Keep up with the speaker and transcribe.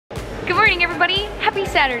Good morning, everybody. Happy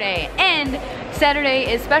Saturday. And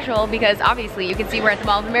Saturday is special because obviously you can see we're at the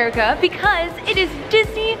Mall of America because it is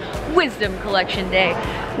Disney Wisdom Collection Day.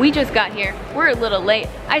 We just got here. We're a little late.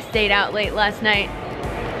 I stayed out late last night.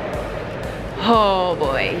 Oh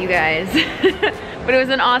boy, you guys. But it was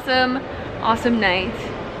an awesome, awesome night.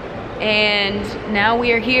 And now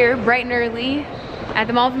we are here bright and early at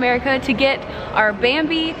the Mall of America to get our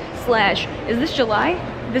Bambi slash, is this July?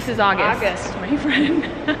 This is August. August, my friend.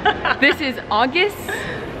 This is August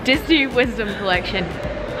Disney Wisdom Collection.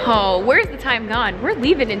 Oh, where's the time gone? We're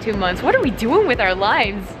leaving in 2 months. What are we doing with our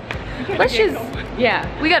lives? Let's just, yeah,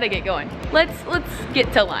 we gotta get going. Let's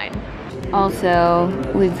get to line. Also,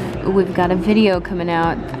 we've got a video coming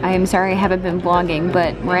out. I am sorry I haven't been vlogging,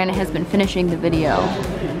 but Miranda has been finishing the video.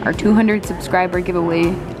 Our 200 subscriber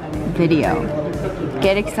giveaway video.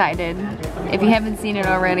 Get excited. If you haven't seen it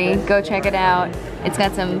already, go check it out. It's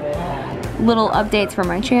got some little updates for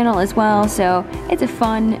my channel as well, so it's a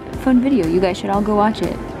fun video. You guys should all go watch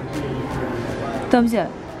it. Thumbs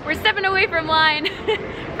up. We're stepping away from line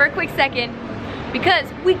for a quick second because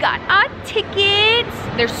we got our tickets.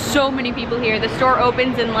 There's so many people here. The store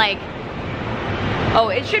opens in like, oh,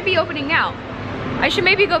 it should be opening now. I should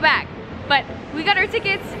maybe go back, but we got our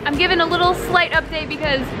tickets. I'm giving a little slight update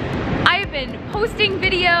because I've been posting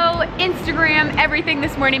video, Instagram, everything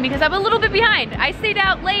this morning because I'm a little bit behind. I stayed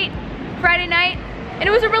out late Friday night and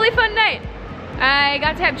it was a really fun night. I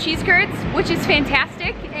got to have cheese curds, which is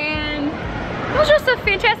fantastic, and it was just a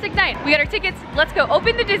fantastic night. We got our tickets. Let's go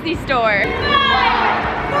open the Disney store. 5,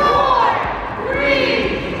 4, 3,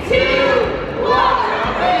 2, 1.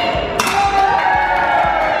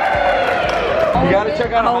 You gotta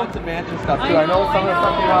check out Haunted Mansion stuff too. I know some of the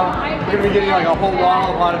stuff, you know, we're gonna be getting like a whole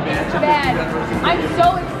wall of Haunted Mansion. I'm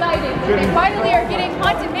so excited. They finally are getting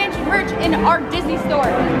Haunted Mansion merch in our Disney store.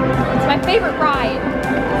 It's my favorite ride.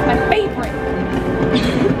 It's my favorite.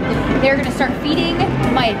 They're gonna start feeding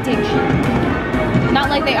my addiction. Not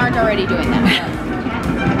like they aren't already doing that.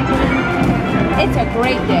 It's a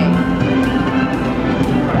great day.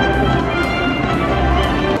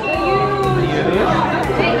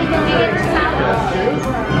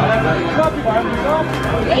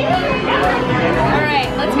 Alright,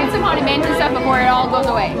 let's get some Haunted Mansion stuff before it all goes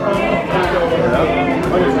away.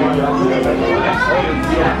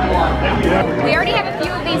 We already have a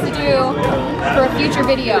few of these to do for a future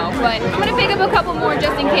video, but I'm gonna pick up a couple more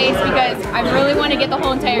just in case because I really want to get the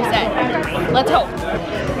whole entire set. Let's hope.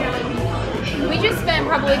 We just spent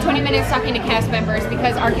probably 20 minutes talking to cast members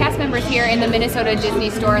because our cast members here in the Minnesota Disney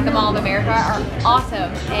store at the Mall of America are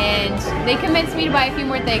awesome, and they convinced me to buy a few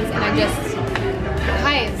more things, and I just,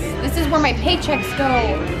 guys, this is where my paychecks go.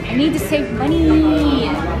 I need to save money.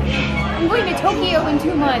 I'm going to Tokyo in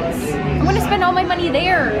 2 months. I'm going to spend all my money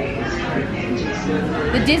there.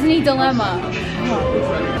 The Disney dilemma.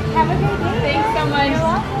 Have a good day. Thanks so much.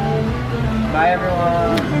 Bye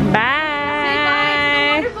everyone. Bye.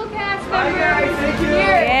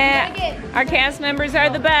 Yeah, our cast members are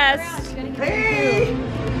the best. Hey!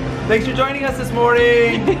 Thanks for joining us this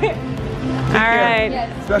morning. All right.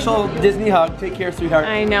 Yes. Special Disney hug. Take care, sweetheart.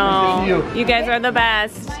 I know. You. You guys are the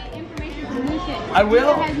best. I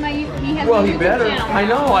will. Well, he better. channel. I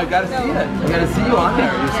know. I gotta see it. I gotta see you on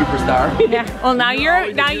there, you superstar. Yeah. Well, now you're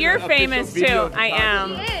Official famous too. video I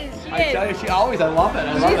am. She is. I tell you, she always. I love it.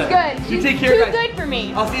 I love it. She's good. You She's take care, too guys. good for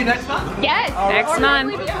me. I'll see you next month. Yes. Next or month.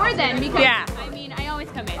 probably before then because Yeah. I mean I always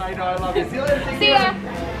come in. I know. I love you. See you later. Take See care. ya.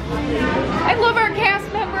 I love our cast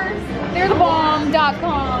members. They're the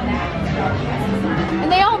bomb.com. And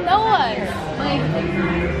they all know us. Like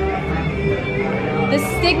the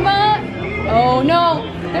stigma. Oh no.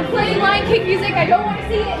 They're playing Lion King music. I don't want to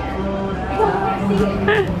see it. I don't want to see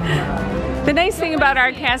it. The nice thing about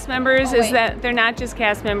our cast members is that they're not just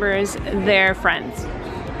cast members, they're friends.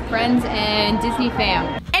 Friends and Disney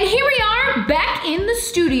fam. And here we are back in the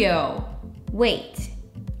studio. Wait.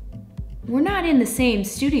 We're not in the same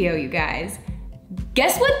studio, you guys.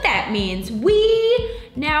 Guess what that means? We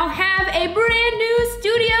now have a brand new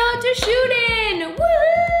studio to shoot in.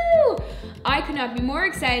 Woohoo! I could not be more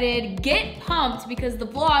excited. Get pumped because the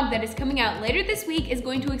vlog that is coming out later this week is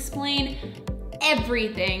going to explain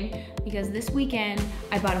everything because this weekend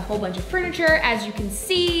I bought a whole bunch of furniture, as you can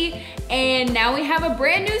see, and now we have a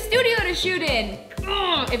brand new studio to shoot in.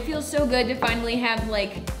 It feels so good to finally have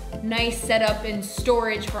like nice setup and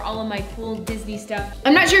storage for all of my cool Disney stuff.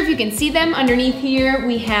 I'm not sure if you can see them underneath here.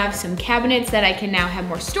 We have some cabinets that I can now have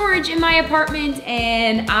more storage in my apartment,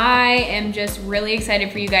 and I am just really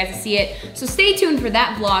excited for you guys to see it. So stay tuned for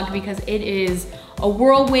that vlog because it is a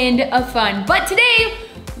whirlwind of fun. But today,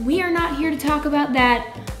 we are not here to talk about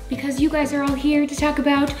that because you guys are all here to talk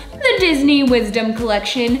about the Disney Wisdom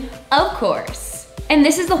collection, of course. And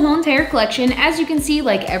this is the whole entire collection. As you can see,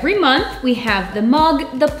 like every month, we have the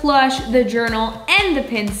mug, the plush, the journal, and the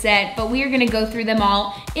pin set, but we are gonna go through them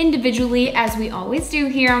all individually as we always do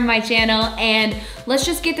here on my channel, and let's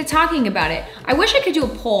just get to talking about it. I wish I could do a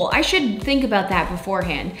poll. I should think about that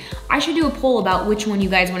beforehand. I should do a poll about which one you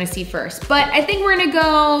guys wanna see first, but I think we're gonna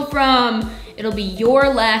go from, it'll be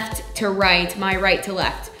your left to right, my right to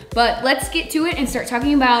left. But let's get to it and start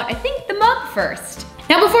talking about, I think, the mug first.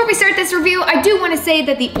 Now, before we start this review, I do want to say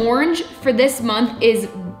that the orange for this month is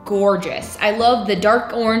gorgeous. I love the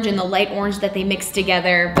dark orange and the light orange that they mix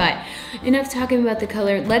together, but enough talking about the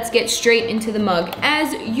color. Let's get straight into the mug.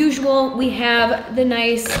 As usual, we have the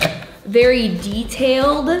nice, very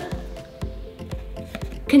detailed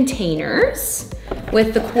containers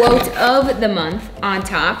with the quote of the month on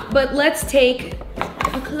top, but let's take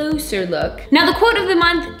a closer look. Now, the quote of the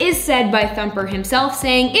month is said by Thumper himself,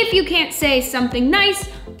 saying, "If you can't say something nice,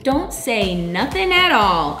 don't say nothing at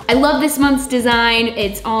all." I love this month's design.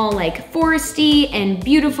 It's all like foresty and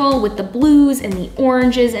beautiful with the blues and the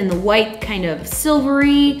oranges and the white kind of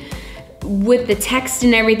silvery with the text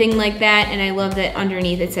and everything like that. And I love that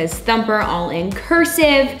underneath it says Thumper all in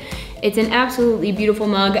cursive. It's an absolutely beautiful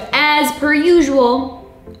mug. As per usual,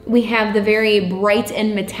 we have the very bright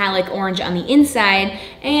and metallic orange on the inside.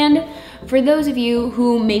 And for those of you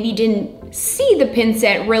who maybe didn't see the pin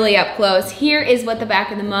set really up close, here is what the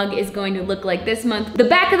back of the mug is going to look like this month. The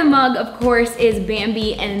back of the mug, of course, is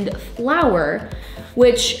Bambi and Flower,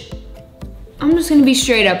 which I'm just gonna be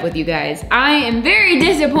straight up with you guys. I am very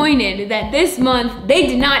disappointed that this month they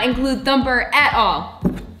did not include Thumper at all.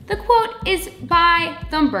 The quote is by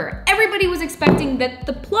Thumper. Everybody was expecting that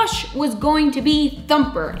the plush was going to be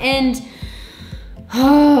Thumper, and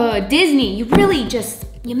Disney,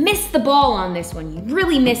 you missed the ball on this one. You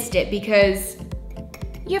really missed it because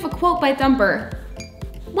you have a quote by Thumper.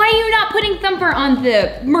 Why are you not putting Thumper on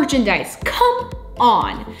the merchandise? Come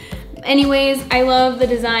on. Anyways, I love the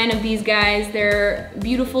design of these guys. They're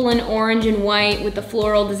beautiful in orange and white with the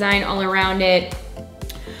floral design all around it.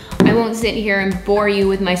 I won't sit here and bore you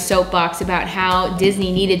with my soapbox about how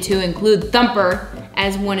Disney needed to include Thumper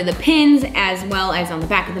as one of the pins, as well as on the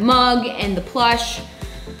back of the mug and the plush.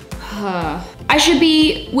 I should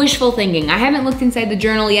be wishful thinking. I haven't looked inside the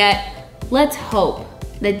journal yet. Let's hope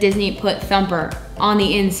that Disney put Thumper on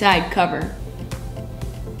the inside cover.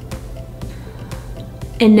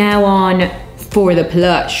 And now on for the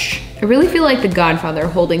plush. I really feel like the Godfather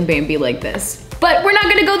holding Bambi like this. But we're not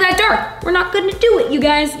gonna go that dark. We're not gonna do it, you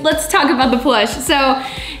guys. Let's talk about the plush. So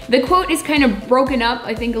the quote is kind of broken up,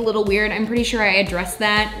 I think a little weird. I'm pretty sure I addressed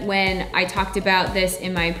that when I talked about this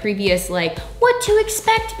in my previous like what to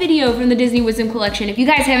expect video from the Disney Wisdom collection. If you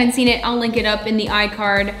guys haven't seen it, I'll link it up in the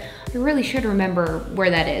iCard. I really should remember where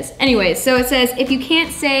that is. Anyways, so it says, if you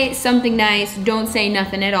can't say something nice, don't say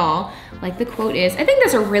nothing at all, like the quote is. I think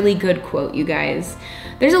that's a really good quote, you guys.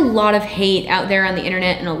 There's a lot of hate out there on the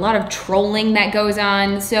internet and a lot of trolling that goes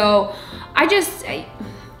on. So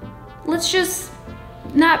let's just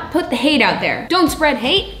not put the hate out there. Don't spread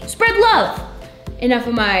hate, spread love. Enough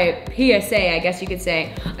of my PSA, I guess you could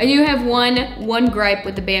say. I do have one gripe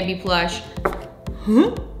with the Bambi plush.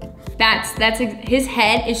 Huh? His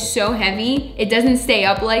head is so heavy, it doesn't stay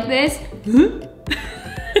up like this. Huh?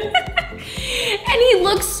 And he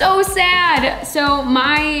looks so sad. So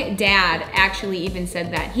my dad actually even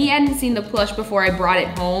said that. He hadn't seen the plush before I brought it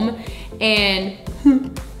home, and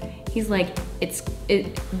he's like,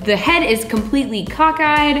 the head is completely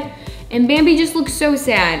cockeyed, and Bambi just looks so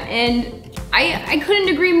sad. And I couldn't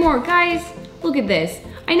agree more. Guys, look at this.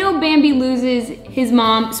 I know Bambi loses his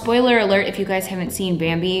mom. Spoiler alert if you guys haven't seen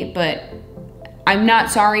Bambi, but I'm not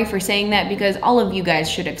sorry for saying that because all of you guys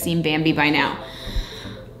should have seen Bambi by now.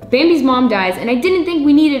 Bambi's mom dies, and I didn't think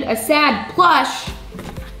we needed a sad plush.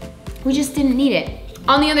 We just didn't need it.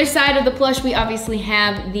 On the other side of the plush, we obviously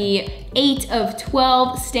have the 8 of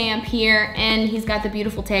 12 stamp here, and he's got the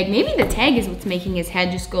beautiful tag. Maybe the tag is what's making his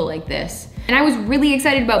head just go like this. And I was really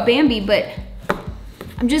excited about Bambi, but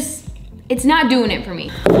it's not doing it for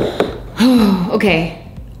me. Okay.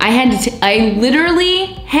 I literally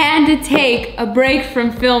had to take a break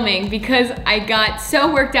from filming because I got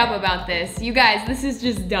so worked up about this. You guys, this is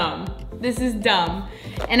just dumb. This is dumb.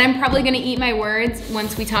 And I'm probably gonna eat my words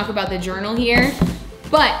once we talk about the journal here.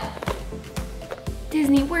 But,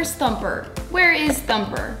 Disney, where's Thumper? Where is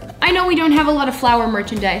Thumper? I know we don't have a lot of flower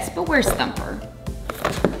merchandise, but where's Thumper?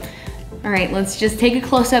 All right, let's just take a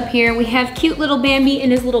close up here. We have cute little Bambi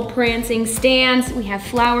in his little prancing stance. We have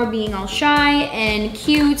Flower being all shy and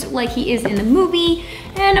cute like he is in the movie.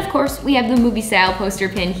 And of course, we have the movie style poster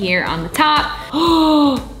pin here on the top.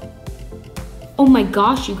 Oh, Oh my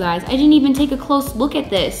gosh, you guys, I didn't even take a close look at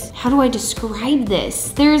this. How do I describe this?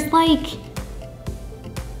 There's like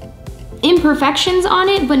imperfections on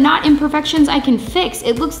it, but not imperfections I can fix.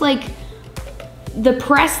 It looks like the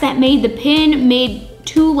press that made the pin made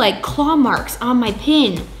 2 like claw marks on my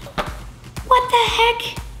pin. What the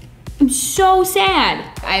heck? I'm so sad.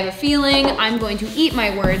 I have a feeling I'm going to eat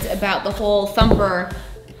my words about the whole thumper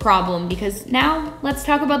problem, because now let's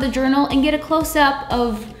talk about the journal and get a close-up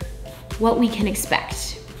of what we can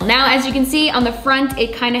expect. Now, as you can see on the front,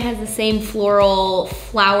 it kind of has the same floral,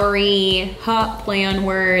 flowery, play on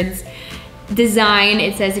words design.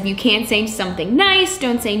 It says, if you can't say something nice,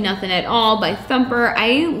 don't say nothing at all, by Thumper.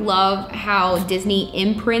 I love how Disney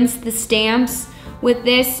imprints the stamps with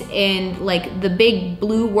this, and like the big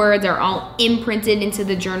blue words are all imprinted into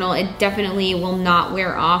the journal. It definitely will not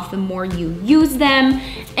wear off the more you use them.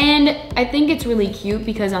 And I think it's really cute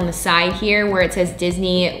because on the side here where it says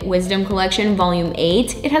Disney Wisdom Collection Volume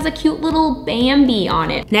 8, it has a cute little Bambi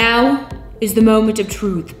on it. Now is the moment of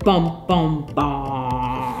truth. Bum, bum,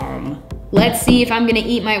 bum. Let's see if I'm gonna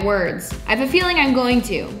eat my words. I have a feeling I'm going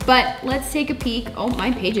to, but let's take a peek. Oh,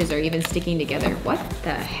 my pages are even sticking together. What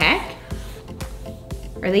the heck?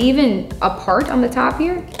 Are they even apart on the top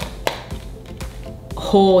here?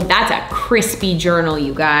 Oh, that's a crispy journal,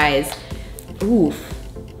 you guys. Oof.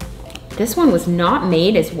 This one was not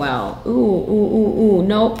made as well. Ooh, ooh, ooh, ooh,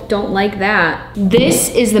 nope, don't like that.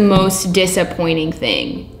 This is the most disappointing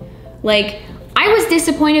thing. Like, I was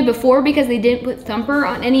disappointed before because they didn't put Thumper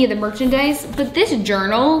on any of the merchandise, but this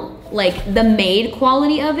journal, like the made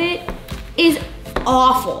quality of it is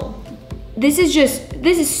awful. This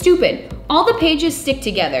is stupid. All the pages stick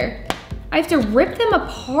together. I have to rip them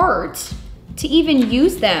apart to even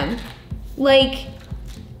use them. Like,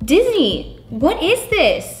 Disney, what is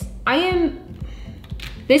this?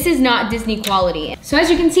 This is not Disney quality. So as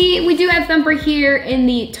you can see, we do have Thumper here in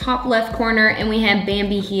the top left corner, and we have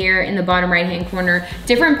Bambi here in the bottom right hand corner.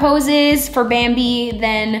 Different poses for Bambi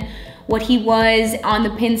than what he was on the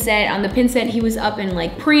pin set. On the pin set, he was up and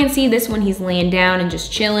like prancy. This one, he's laying down and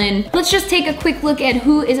just chilling. Let's just take a quick look at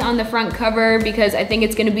who is on the front cover, because I think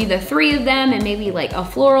it's gonna be the 3 of them and maybe like a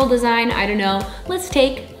floral design, I don't know. Let's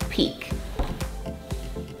take a peek.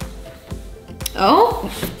 Oh,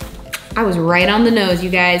 I was right on the nose, you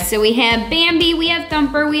guys. So we have Bambi, we have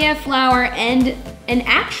Thumper, we have Flower, and an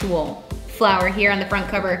actual flower here on the front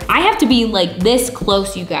cover. I have to be like this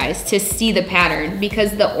close, you guys, to see the pattern,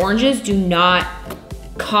 because the oranges do not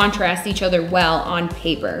contrast each other well on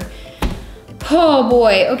paper. Oh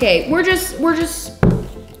boy, okay, we're just,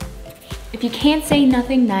 if you can't say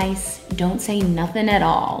nothing nice, don't say nothing at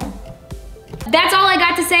all. That's all I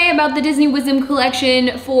got to say about the Disney Wisdom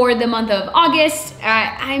Collection for the month of August.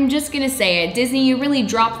 I'm just gonna say it. Disney, you really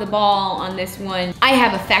dropped the ball on this one. I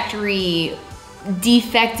have a factory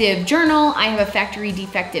defective journal. I have a factory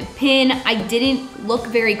defective pin. I didn't look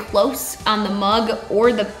very close on the mug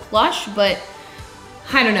or the plush, but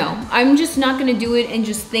I don't know. I'm just not gonna do it and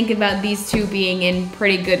just think about these two being in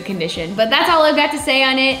pretty good condition. But that's all I've got to say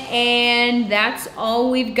on it, and that's all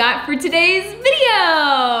we've got for today's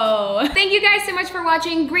video. Thank you guys so much for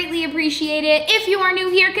watching. Greatly appreciate it. If you are new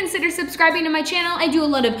here, consider subscribing to my channel. I do a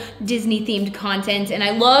lot of Disney themed content, and I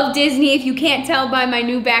love Disney, if you can't tell by my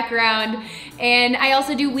new background. And I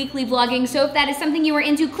also do weekly vlogging, so if that is something you are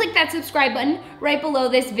into, click that subscribe button right below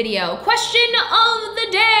this video. Question of the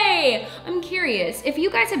day. I'm curious, if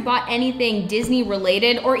you guys have bought anything Disney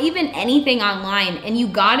related or even anything online and you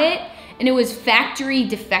got it and it was factory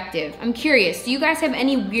defective, I'm curious, do you guys have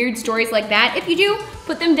any weird stories like that? If you do,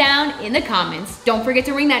 put them down in the comments. Don't forget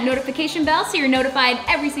to ring that notification bell so you're notified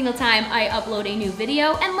every single time I upload a new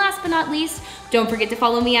video. And last but not least, don't forget to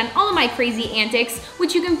follow me on all of my crazy antics,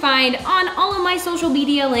 which you can find on all of my social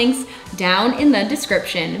media links down in the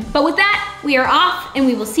description. But with that, we are off, and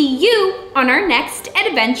we will see you on our next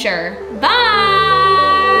adventure. Bye!